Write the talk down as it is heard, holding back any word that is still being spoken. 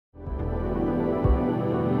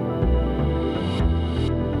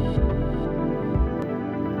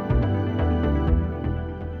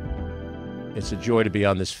It's a joy to be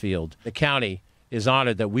on this field. The county is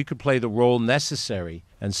honored that we could play the role necessary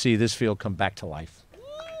and see this field come back to life.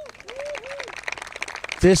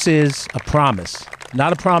 This is a promise,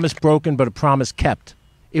 not a promise broken, but a promise kept.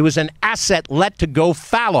 It was an asset let to go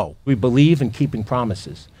fallow. We believe in keeping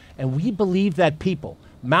promises, and we believe that people,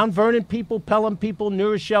 Mount Vernon people, Pelham people,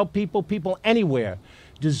 New Rochelle people, people anywhere,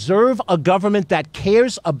 deserve a government that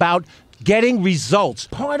cares about getting results.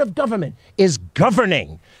 Part of government is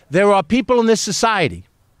governing. There are people in this society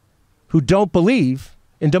who don't believe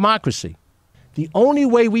in democracy. The only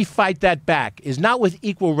way we fight that back is not with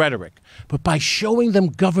equal rhetoric, but by showing them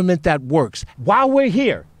government that works. While we're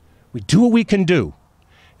here, we do what we can do.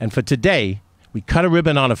 And for today, we cut a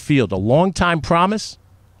ribbon on a field, a long-time promise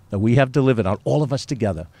that we have delivered on, all of us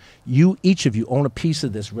together. You, each of you, own a piece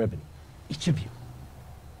of this ribbon. Each of you.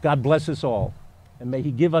 God bless us all, and may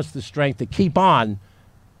he give us the strength to keep on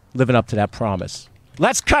living up to that promise.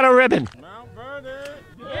 Let's cut a ribbon.